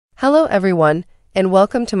Hello everyone, and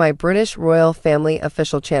welcome to my British Royal Family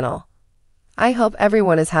official channel. I hope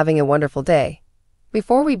everyone is having a wonderful day.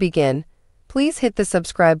 Before we begin, please hit the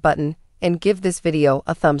subscribe button and give this video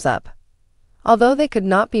a thumbs up. Although they could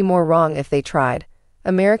not be more wrong if they tried,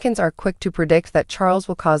 Americans are quick to predict that Charles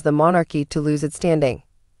will cause the monarchy to lose its standing.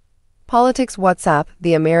 Politics WhatsApp: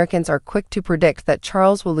 the Americans are quick to predict that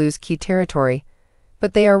Charles will lose key territory,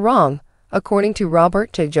 but they are wrong, according to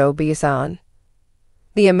Robert Jobson.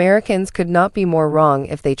 The Americans could not be more wrong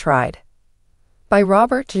if they tried. By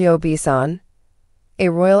Robert Jobson, a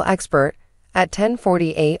royal expert, at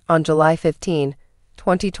 10:48 on July 15,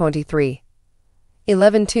 2023.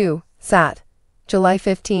 11:2, Sat. July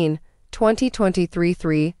 15, 2023.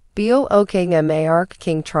 3 BOOKMAR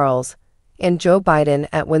King Charles and Joe Biden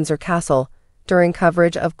at Windsor Castle during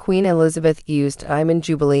coverage of Queen Elizabeth II's Diamond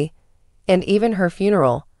Jubilee and even her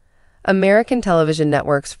funeral. American television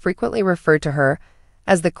networks frequently referred to her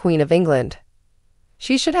as the Queen of England.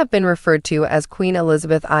 She should have been referred to as Queen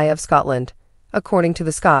Elizabeth I of Scotland, according to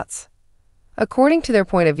the Scots. According to their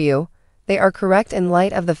point of view, they are correct in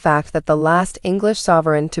light of the fact that the last English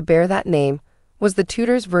sovereign to bear that name was the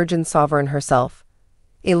Tudors' Virgin Sovereign herself,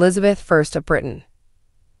 Elizabeth I of Britain.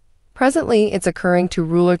 Presently, it's occurring to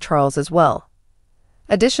ruler Charles as well.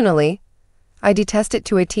 Additionally, I detest it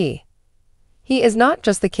to a T. He is not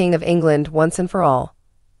just the King of England once and for all.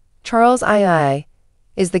 Charles II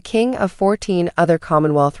is the King of 14 other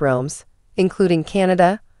Commonwealth realms, including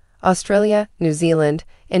Canada, Australia, New Zealand,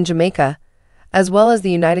 and Jamaica, as well as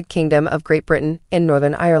the United Kingdom of Great Britain and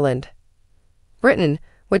Northern Ireland. Britain,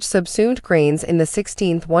 which subsumed grains in the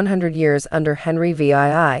 16th 100 years under Henry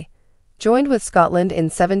VII, joined with Scotland in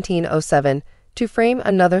 1707 to frame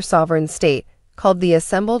another sovereign state called the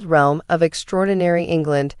Assembled Realm of Extraordinary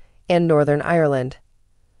England and Northern Ireland.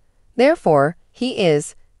 Therefore, he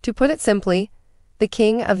is, to put it simply, the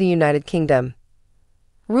King of the United Kingdom.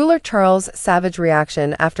 Ruler Charles' savage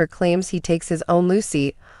reaction after claims he takes his own loose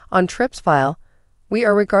seat on Tripp's file: we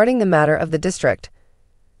are regarding the matter of the district.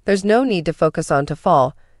 There's no need to focus on to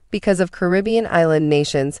fall, because of Caribbean island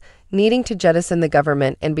nations needing to jettison the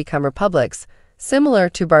government and become republics, similar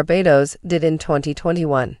to Barbados did in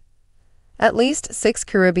 2021. At least 6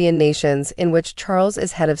 Caribbean nations in which Charles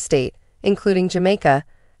is head of state, including Jamaica,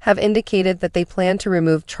 have indicated that they plan to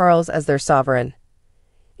remove Charles as their sovereign.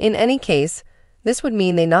 In any case, this would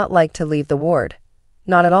mean they not like to leave the ward.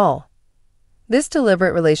 Not at all. This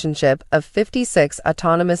deliberate relationship of 56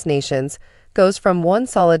 autonomous nations goes from one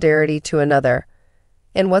solidarity to another,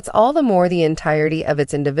 and what's all the more, the entirety of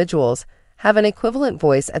its individuals have an equivalent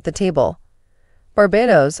voice at the table.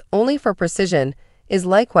 Barbados, only for precision, is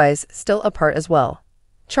likewise still apart as well.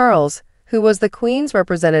 Charles, who was the Queen's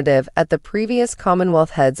representative at the previous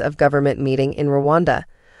Commonwealth Heads of Government meeting in Rwanda,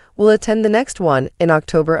 will attend the next one in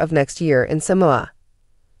October of next year in Samoa.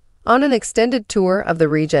 On an extended tour of the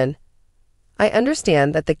region, I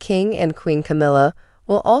understand that the King and Queen Camilla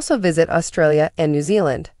will also visit Australia and New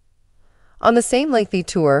Zealand. On the same lengthy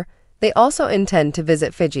tour, they also intend to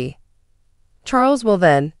visit Fiji. Charles will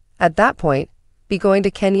then, at that point, be going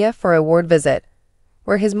to Kenya for a ward visit,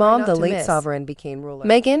 where his mom, the late sovereign, became ruler.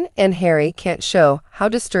 Meghan and Harry can't show how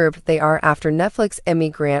disturbed they are after Netflix Emmy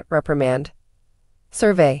grant reprimand.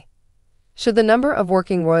 Survey: should the number of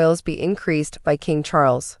working royals be increased by King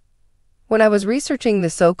Charles? When I was researching the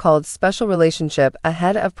so-called special relationship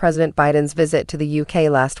ahead of President Biden's visit to the UK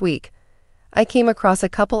last week, I came across a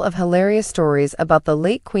couple of hilarious stories about the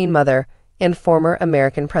late Queen Mother and former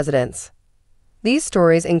American presidents. These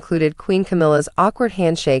stories included Queen Camilla's awkward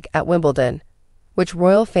handshake at Wimbledon, which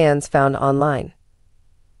royal fans found online.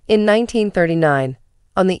 In 1939,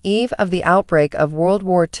 on the eve of the outbreak of World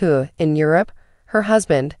War II in Europe, her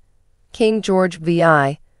husband, King George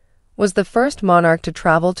VI, was the first monarch to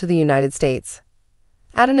travel to the United States.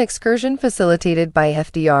 At an excursion facilitated by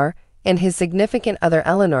FDR and his significant other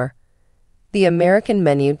Eleanor, the American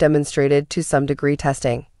menu demonstrated to some degree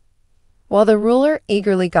testing. While the ruler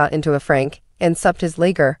eagerly got into a frank and supped his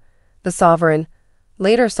lager, the sovereign,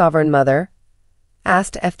 later sovereign mother,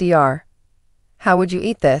 asked FDR, "How would you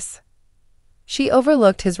eat this?" She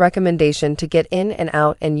overlooked his recommendation to get in and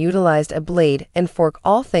out and utilized a blade and fork,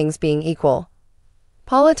 all things being equal.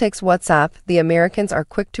 Politics WhatsApp: the Americans are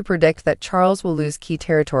quick to predict that Charles will lose key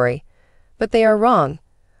territory, but they are wrong,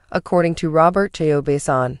 according to Robert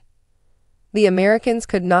Jobson. The Americans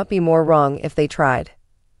could not be more wrong if they tried.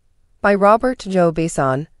 By Robert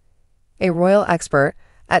Jobson, a royal expert,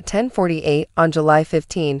 at 10:48 on July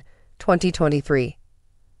 15, 2023.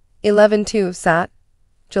 11:2 Sat.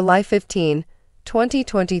 July 15,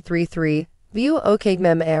 2023. 3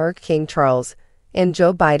 BOOKMAR King Charles and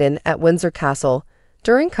Joe Biden at Windsor Castle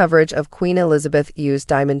During coverage of Queen Elizabeth II's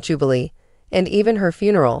Diamond Jubilee, and even her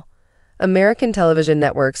funeral, American television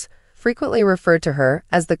networks frequently referred to her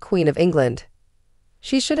as the Queen of England.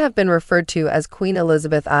 She should have been referred to as Queen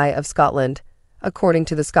Elizabeth I of Scotland, according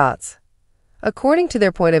to the Scots. According to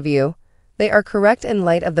their point of view, they are correct in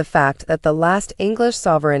light of the fact that the last English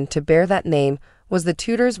sovereign to bear that name was the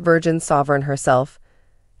Tudors' virgin sovereign herself,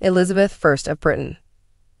 Elizabeth I of Britain.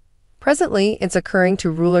 Presently, it's occurring to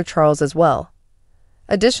ruler Charles as well.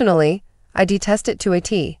 Additionally, I detest it to a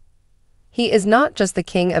T. He is not just the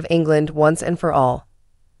King of England once and for all.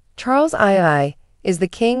 Charles II is the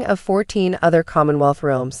King of 14 other Commonwealth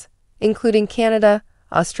realms, including Canada,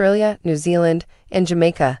 Australia, New Zealand, and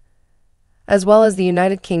Jamaica, as well as the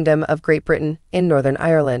United Kingdom of Great Britain and Northern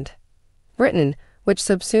Ireland. Britain, which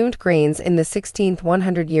subsumed Grains in the 16th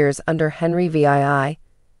 100 years under Henry VII,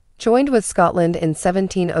 joined with Scotland in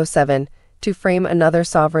 1707 to frame another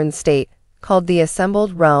sovereign state called the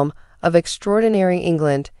Assembled Realm of Extraordinary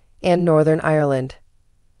England and Northern Ireland.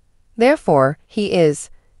 Therefore, he is,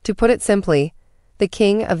 to put it simply, the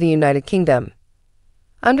King of the United Kingdom.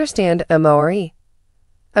 Understand Amori?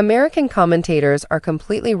 American commentators are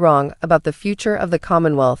completely wrong about the future of the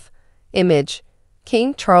Commonwealth. Image,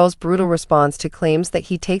 King Charles' brutal response to claims that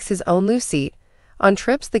he takes his own loose seat on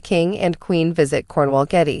trips the King and Queen visit Cornwall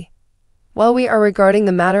Getty. While we are regarding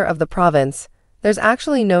the matter of the province, there's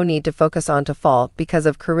actually no need to focus on to fall because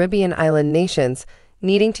of Caribbean island nations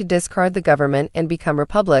needing to discard the government and become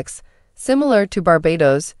republics, similar to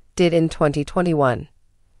Barbados did in 2021.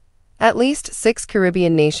 At least 6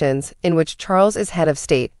 Caribbean nations in which Charles is head of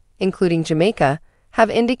state, including Jamaica, have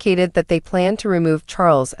indicated that they plan to remove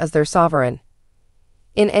Charles as their sovereign.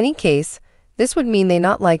 In any case, this would mean they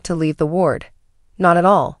not like to leave the ward. Not at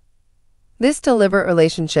all. This deliberate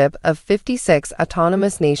relationship of 56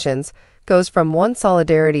 autonomous nations goes from one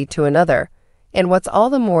solidarity to another, and what's all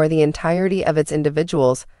the more the entirety of its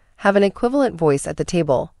individuals have an equivalent voice at the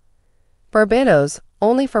table. Barbados,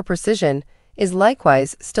 only for precision, is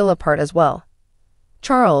likewise still a part as well.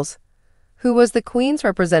 Charles, who was the Queen's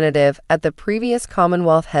representative at the previous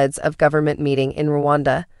Commonwealth Heads of Government meeting in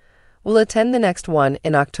Rwanda, will attend the next one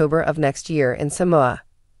in October of next year in Samoa.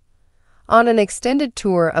 On an extended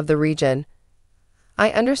tour of the region,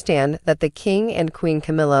 I understand that the King and Queen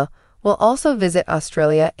Camilla will also visit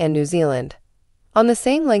Australia and New Zealand. On the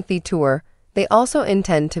same lengthy tour, they also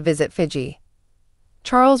intend to visit Fiji.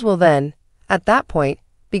 Charles will then, at that point,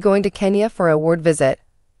 be going to Kenya for a ward visit,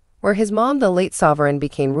 where his mom, the late sovereign,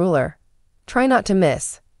 became ruler. Try not to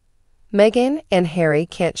miss. Meghan and Harry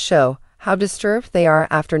can't show how disturbed they are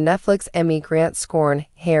after Netflix Emmy grants scorn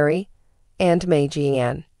Harry and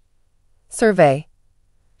Meghan. Survey.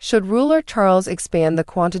 Should ruler Charles expand the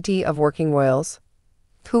quantity of working royals?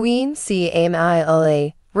 Queen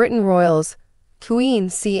Camilla, written royals. Queen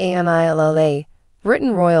Camilla,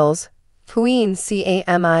 written royals. Queen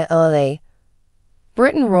Camilla.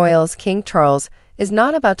 Britain royals. King Charles is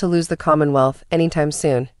not about to lose the Commonwealth anytime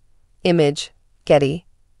soon. Image, Getty.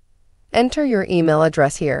 Enter your email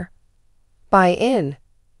address here. Buy in.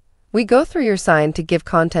 We go through your sign to give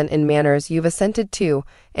content in manners you've assented to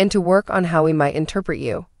and to work on how we might interpret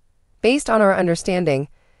you. Based on our understanding,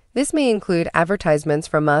 this may include advertisements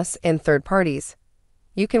from us and third parties.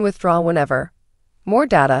 You can withdraw whenever. More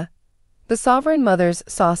data. The Sovereign Mother's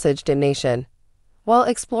Sausage Nation. While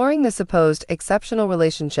exploring the supposed exceptional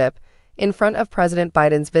relationship in front of President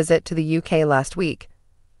Biden's visit to the UK last week,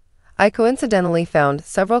 I coincidentally found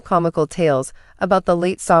several comical tales about the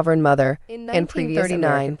late Sovereign Mother and previous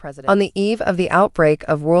American presidents. On the eve of the outbreak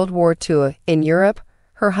of World War II in Europe,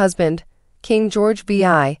 her husband, King George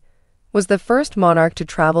VI, was the first monarch to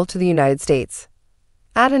travel to the United States.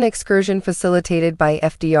 At an excursion facilitated by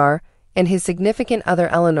FDR and his significant other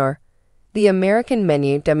Eleanor, the American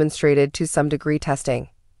menu demonstrated to some degree testing.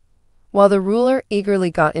 While the ruler eagerly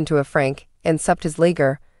got into a frank and supped his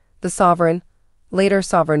lager, the sovereign, later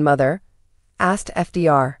Sovereign Mother, asked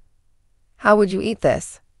FDR, "How would you eat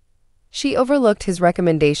this?" She overlooked his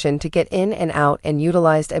recommendation to get in and out and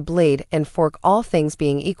utilized a blade and fork, all things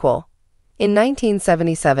being equal. In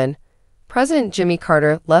 1977, President Jimmy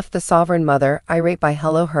Carter left the Sovereign Mother irate by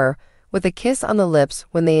hello her with a kiss on the lips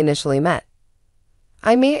when they initially met.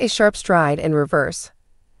 "I made a sharp stride in reverse.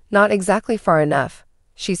 Not exactly far enough,"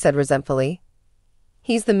 she said resentfully.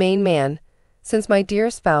 "He's the main man, since my dear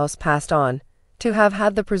spouse passed on, to have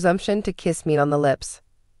had the presumption to kiss me on the lips."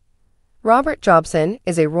 Robert Jobson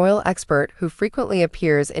is a royal expert who frequently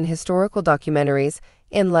appears in historical documentaries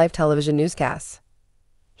and live television newscasts.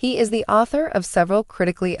 He is the author of several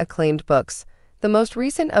critically acclaimed books, the most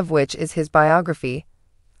recent of which is his biography,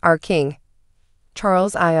 Our King,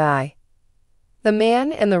 Charles II. The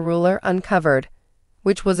Man and the Ruler Uncovered,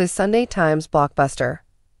 which was a Sunday Times blockbuster.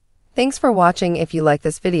 Thanks for watching. If you like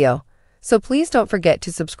this video, so please don't forget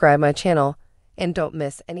to subscribe my channel and don't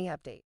miss any update.